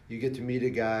that, you get to meet a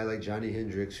guy like Johnny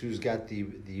Hendricks, who's got the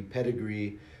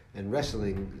pedigree and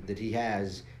wrestling that he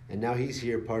has, and now he's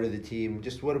here, part of the team.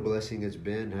 Just what a blessing it's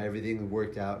been, how everything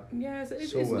worked out. Yes,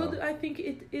 it's well. Good. I think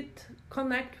it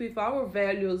connects with our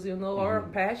values, you know, our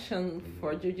passion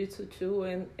for jiu-jitsu too,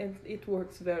 and it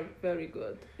works very, very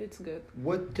good. It's good.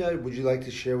 What would you like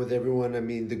to share with everyone? I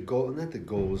mean, not the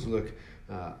goals. Look,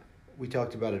 we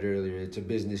talked about it earlier. It's a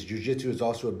business. Jiu-jitsu is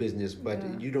also a business, but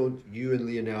you and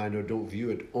Leah now, I know, don't view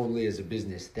it only as a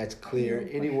business. That's clear.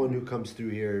 Anyone who comes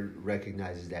through here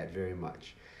recognizes that very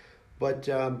much. But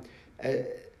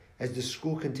as the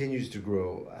school continues to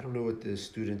grow, I don't know what the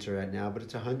students are at now, but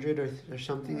it's 100 or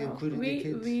something, including the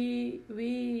kids?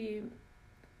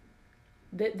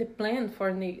 The plan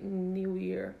for new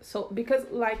year. So because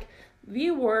like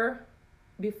we were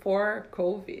before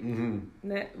COVID.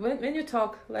 When you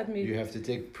talk, let me. You have to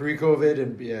take pre-COVID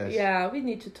and yes. Yeah, we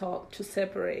need to talk to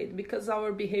separate because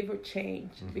our behavior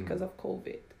changed because of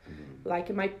COVID.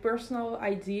 Like my personal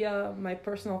idea, my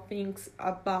personal things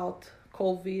about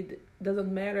COVID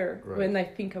doesn't matter when I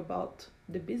think about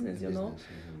the business, you know.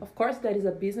 Of course there is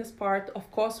a business part. Of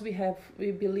course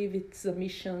we believe it's a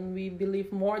mission. We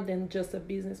believe more than just a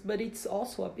business, but it's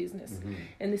also a business.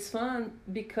 And it's funny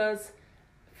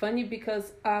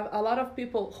because a lot of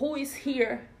people who is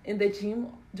here in the gym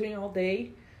during all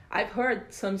day, I've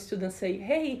heard some students say,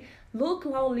 hey, look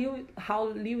how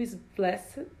Leo is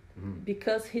blessed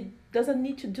because he doesn't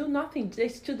need to do nothing. The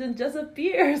student just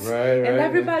appears and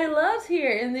everybody loves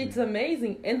here and it's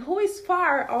amazing. And who is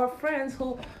far, our friends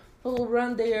who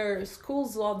run their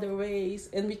schools all their ways,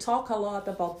 and we talk a lot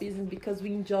about business because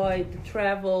we enjoy the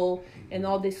travel and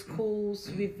all the schools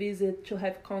we visit to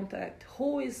have contact.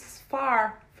 Who is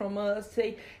far from us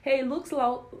say, hey, looks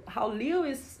like how Leo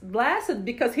is blessed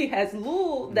because he has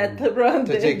Lu that run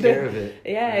to take care of it.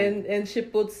 Yeah, and she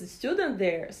puts the student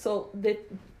there. So the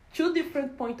two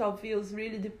different point of views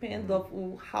really depend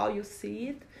on how you see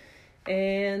it.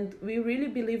 And we really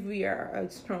believe we are a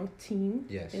strong team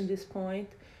in this point.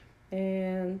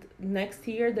 And next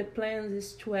year the plan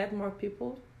is to add more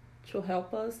people to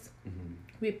help us.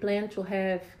 We plan to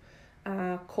have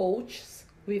coaches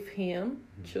with him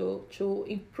to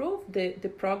improve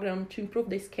the program, to improve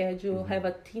the schedule, have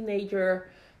a teenager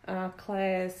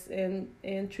class and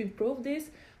to improve this.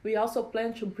 We also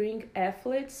plan to bring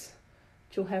athletes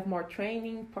to have more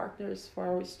training partners for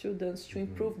our students, to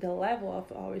improve the level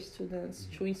of our students,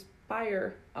 to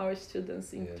inspire our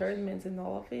students in tournaments and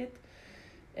all of it.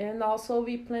 And also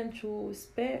we plan to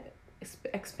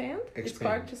expand. It's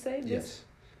hard to say this.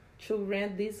 To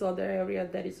rent this other area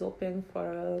that is open for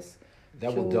us.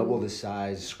 That will double the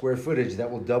size, square footage,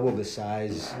 that will double the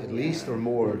size at least or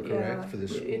more, correct, for the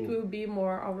school? It will be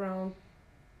more around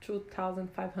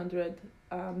 2,500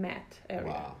 mat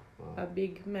area. Wow. A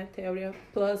big mat area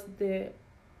plus the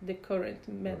current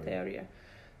mat area.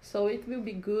 So it will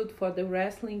be good for the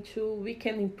wrestling too. We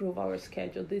can improve our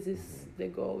schedule. This is the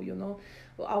goal, you know.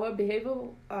 Our behavior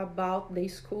about the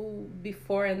school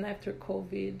before and after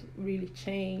COVID really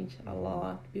changed a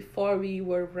lot. Before we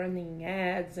were running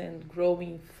ads and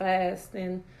growing fast,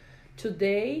 and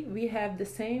today we have the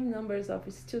same numbers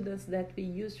of students that we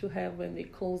used to have when we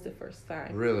closed the first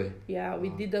time. Really? Yeah, we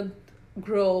didn't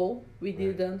grow. We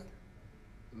didn't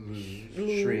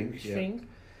shrink.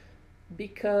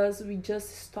 Because we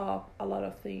just stop a lot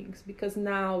of things. Because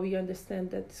now we understand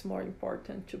that it's more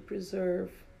important to preserve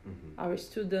our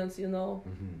students, you know.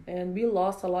 And we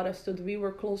lost a lot of students. We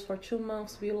were closed for 2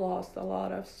 months. We lost a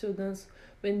lot of students.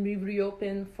 When we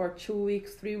reopened for 2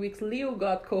 weeks, 3 weeks, Leo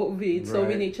got COVID. So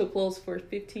we need to close for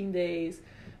 15 days.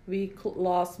 We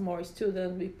lost more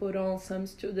students. We put on some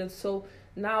students. So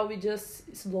now we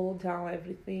just slow down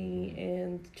everything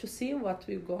and to see what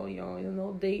will going on, you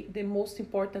know. The most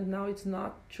important now is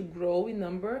not to grow in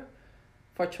number.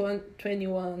 For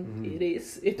 21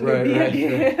 it will be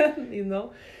again, you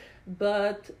know.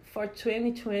 But for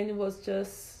 2020 was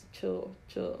just to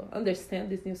understand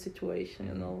this new situation,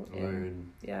 you know.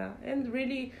 And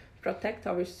really protect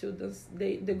our students.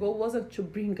 The goal wasn't to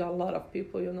bring a lot of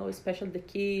people, you know, especially the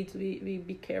kids. We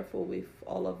be careful with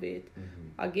all of it.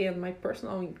 Again, my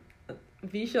personal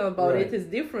vision about it is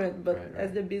different, but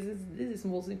as the business, this is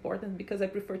most important because I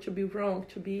prefer to be wrong,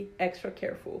 to be extra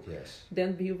careful,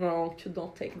 than be wrong, to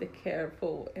don't take the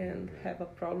careful and have a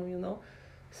problem, you know.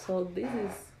 So this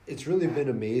is... It's really been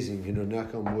amazing, you know,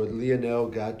 knock on wood. Lionel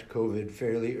got COVID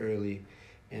fairly early,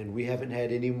 and we haven't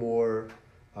had any more...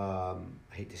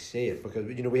 I hate to say it because,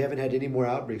 you know, we haven't had any more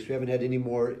outbreaks. We haven't had any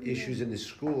more issues in the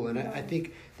school. And I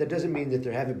think that doesn't mean that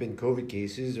there haven't been COVID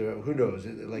cases or who knows,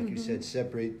 like you said,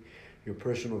 separate your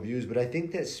personal views. But I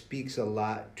think that speaks a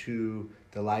lot to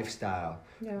the lifestyle,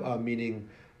 meaning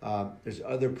there's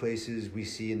other places we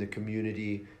see in the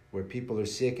community where people are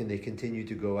sick and they continue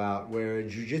to go out, where in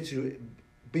jiu-jitsu,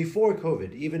 before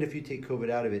COVID, even if you take COVID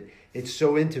out of it, it's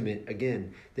so intimate,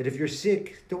 again, that if you're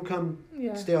sick, don't come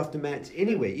stay off the mats.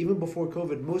 Anyway, even before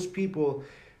COVID, most people,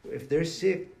 if they're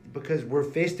sick, because we're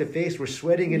face-to-face, we're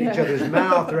sweating in each other's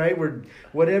mouth, right? We're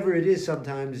whatever it is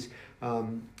sometimes.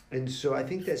 And so I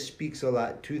think that speaks a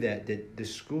lot to that the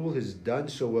school has done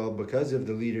so well because of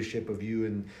the leadership of you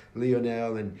and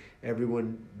Lionel and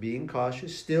everyone being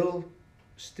cautious, still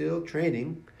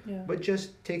training, but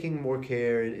just taking more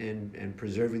care and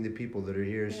preserving the people that are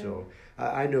here. So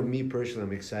I know me personally,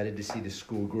 I'm excited to see the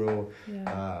school grow,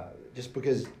 just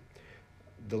because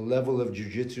the level of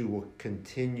jiu-jitsu will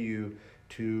continue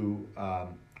to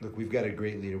look. We've got a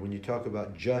great leader. When you talk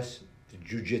about just the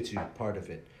jiu-jitsu part of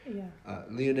it,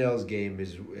 Lionel's game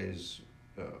is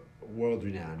world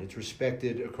renowned. It's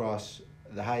respected across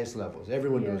the highest levels.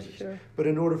 Everyone knows this. Sure. But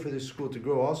in order for this school to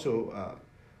grow, also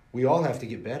we all have to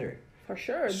get better. For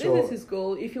sure, so, this is his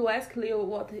goal. If you ask Leo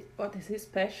what is his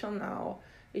passion now,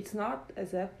 it's not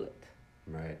as athlete.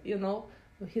 Right. You know,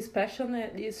 his passion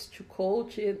is to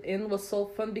coach, and it was so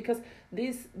fun because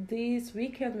this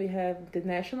weekend we have the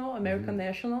American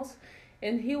Nationals,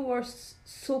 and he was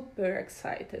super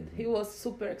excited. He was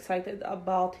super excited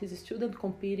about his student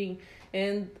competing,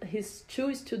 and his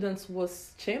two students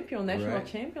was national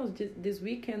champions this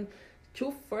weekend.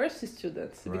 Two first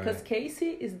students, because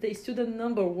Casey is the student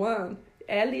number 1,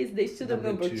 Ellie is the student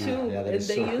number 2, and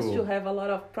they used to have a lot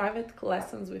of private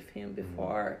lessons with him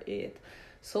before it.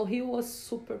 So he was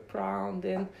super proud,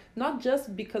 and not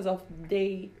just because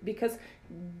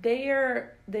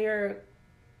their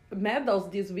medals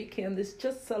this weekend is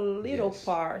just a little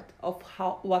part of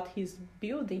what he's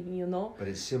building, you know. But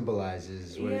it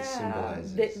symbolizes what it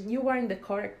symbolizes. You are in the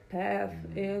correct path,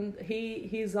 and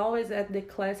he's always at the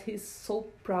class. He's so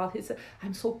proud. He said,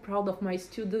 "I'm so proud of my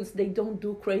students. They don't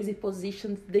do crazy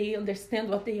positions. They understand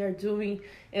what they are doing."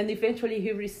 And eventually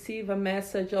he received a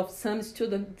message of some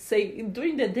student say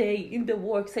during the day in the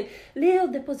work, say, "Leo,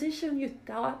 the position you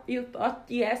taught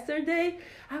yesterday,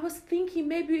 I was thinking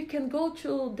maybe we can go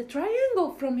to the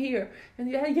triangle from here." And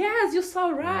yes, you saw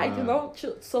right, you know.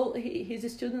 So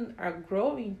his students are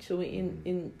growing to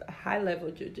in high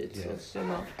level jiu-jitsu, you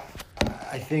know.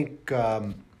 I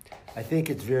think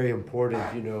it's very important,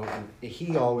 you know.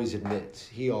 He always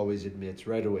admits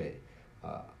right away.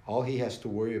 All he has to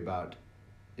worry about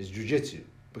is jiu-jitsu,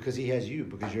 because he has you,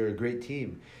 because you're a great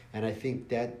team. And I think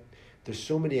that there's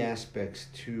so many aspects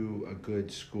to a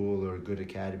good school or a good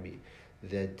academy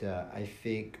that I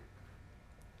think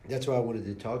that's why I wanted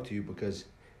to talk to you, because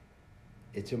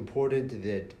it's important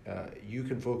that you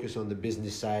can focus on the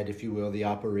business side, if you will, the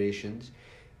operations,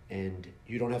 and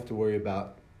you don't have to worry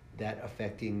about that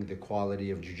affecting the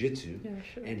quality of jiu-jitsu. Yeah,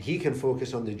 sure. And he can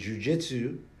focus on the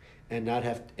jiu-jitsu and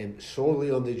and solely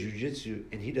on the jiu-jitsu,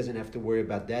 and he doesn't have to worry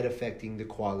about that affecting the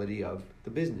quality of the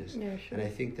business. Yeah, sure. And I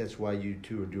think that's why you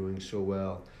two are doing so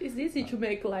well. It's easy to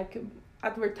make like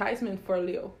advertisement for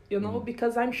Leo, you know,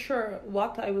 because I'm sure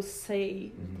what I will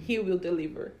say he will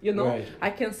deliver, you know. Right. I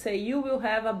can say you will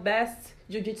have a best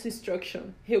jiu-jitsu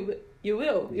instruction. You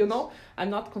will, you know. I'm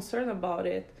not concerned about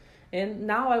it. And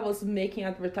now I was making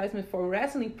advertisement for a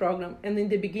wrestling program, and in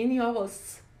the beginning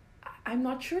I'm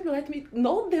not sure, let me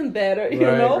know them better, you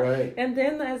know? Right. And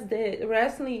then as the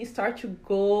wrestling start to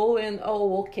go and,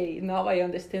 okay, now I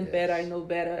understand better, I know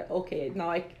better, okay, now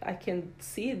I can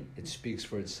see it. It speaks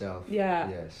for itself. Yeah.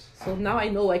 Yes. So now I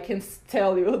know I can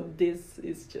tell you this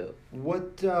is true.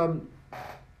 What,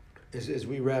 as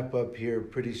we wrap up here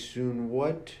pretty soon,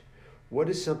 what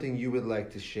is something you would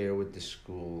like to share with the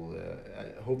school?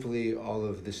 Hopefully all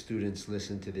of the students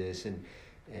listen to this,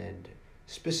 and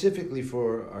specifically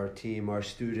for our team, our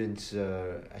students,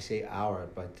 I say our,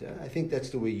 but I think that's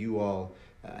the way you all,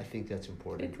 I think that's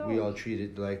important. We all treat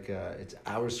it like it's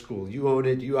our school. You own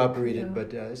it, you operate it,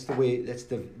 but it's the way, that's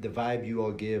the vibe you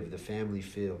all give, the family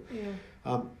feel.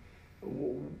 Yeah.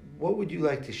 What would you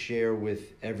like to share with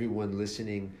everyone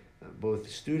listening, both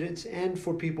students and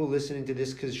for people listening to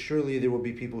this, because surely there will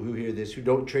be people who hear this who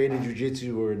don't train in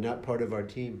jiu-jitsu or are not part of our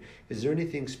team. Is there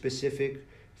anything specific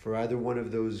for either one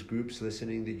of those groups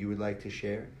listening that you would like to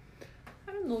share?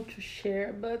 I don't know to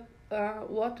share, but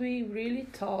what we really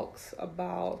talks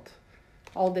about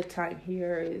all the time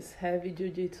here is heavy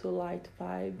jiu-jitsu, light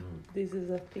vibe. This is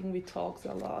a thing we talks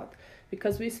a lot,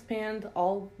 because we spend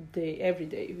all day, every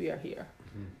day we are here,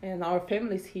 and our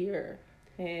family's here,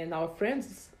 and our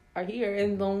friends are here,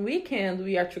 and on weekend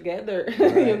we are together.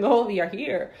 You know, we are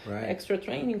here, extra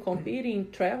training,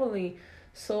 competing, traveling.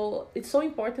 So it's so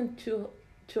important to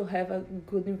have a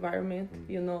good environment,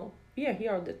 you know. We are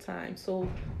here all the time, so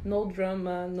no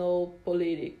drama, no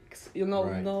politics, you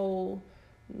know,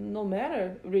 no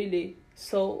matter really.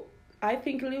 So I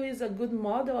think Leo is a good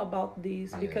model about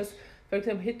this, because, for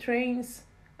example, he trains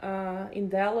in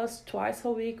Dallas twice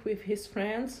a week with his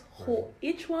friends, who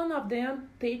each one of them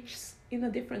teaches in a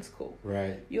different school.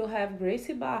 Right. You have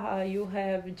Gracie Barra, you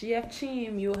have GF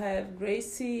Team, you have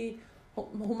Gracie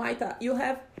Humaita, you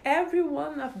have every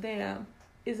one of them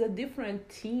is a different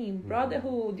team,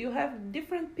 brotherhood. You have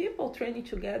different people training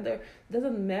together.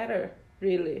 Doesn't matter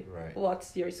really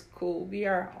what's your school. We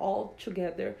are all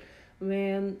together.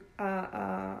 When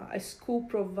a school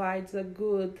provides a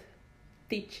good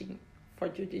teaching for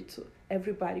jiu-jitsu.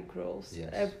 Everybody grows.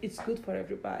 Yes. It's good for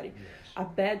everybody.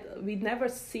 Yes. We never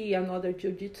see another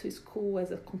jiu-jitsu school as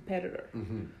a competitor.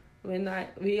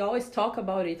 Mm-hmm. We always talk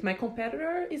about it. My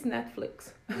competitor is Netflix.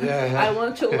 Yeah. I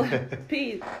want to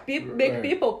make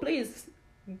people please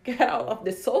get out of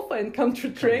the sofa and come to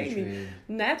training.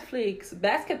 Netflix,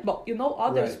 basketball,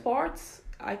 other sports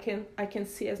I can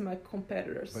see as my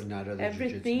competitors. But not other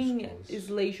everything jiu-jitsu schools. is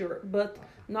leisure, but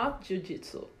not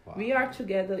jiu-jitsu. Wow. We are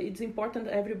together. It's important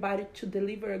everybody to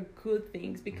deliver good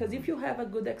things, because if you have a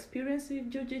good experience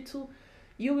with jiu-jitsu,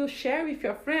 you will share with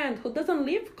your friend who doesn't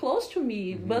live close to me,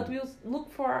 but will look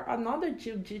for another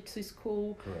jiu-jitsu school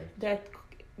that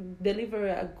deliver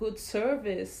a good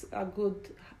service, a good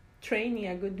training,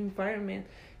 a good environment.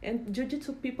 And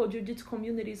jiu-jitsu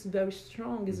community is very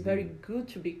strong. It's very good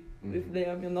to be with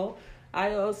them, I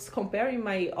was comparing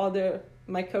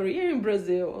my career in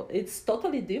Brazil. It's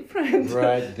totally different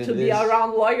to be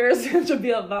around lawyers and to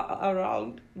be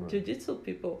around jiu-jitsu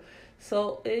people.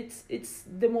 So it's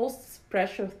the most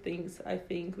special things I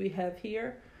think we have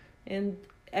here, and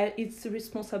it's the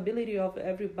responsibility of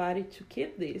everybody to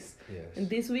keep this. Yes. And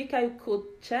this week I could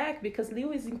check, because Leo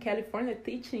is in California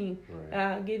teaching,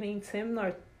 giving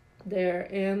seminar there,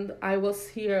 and I was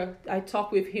here. I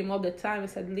talk with him all the time. I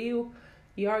said, Leo,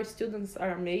 your students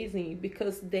are amazing,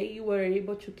 because they were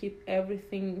able to keep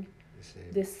everything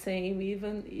the same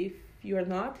even if you're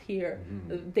not here.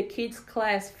 The kids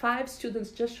class, 5 students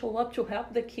just show up to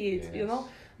help the kids.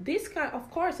 This kind,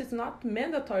 of course, it's not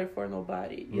mandatory for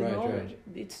nobody. Right.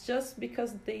 It's just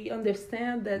because they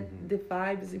understand that the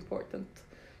vibe is important,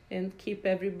 and keep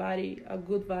everybody a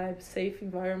good vibe, safe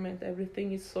environment.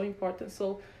 Everything is so important.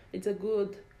 So it's a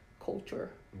good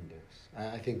culture.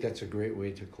 Yes, I think that's a great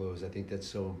way to close. I think that's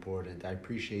so important. I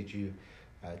appreciate you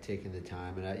taking the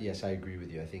time, and I agree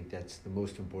with you. I think that's the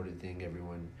most important thing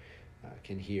everyone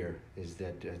can hear, is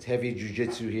that it's heavy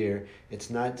jiu-jitsu here. It's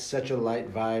not such a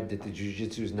light vibe that the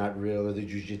jiu-jitsu is not real or the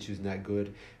jiu-jitsu is not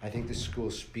good. I think the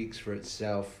school speaks for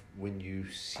itself when you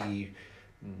see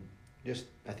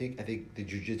I think the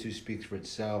jiu-jitsu speaks for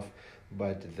itself,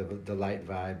 but the light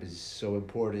vibe is so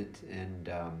important, and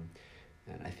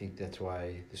I think that's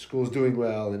why the school's doing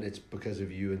well, and it's because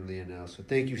of you and Lionel. So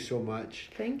thank you so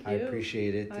much. Thank you. I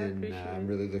appreciate it, I'm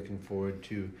really looking forward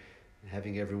to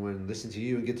having everyone listen to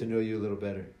you and get to know you a little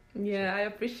better. Yeah, I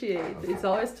appreciate it. It's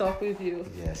always talk with you.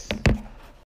 Yes.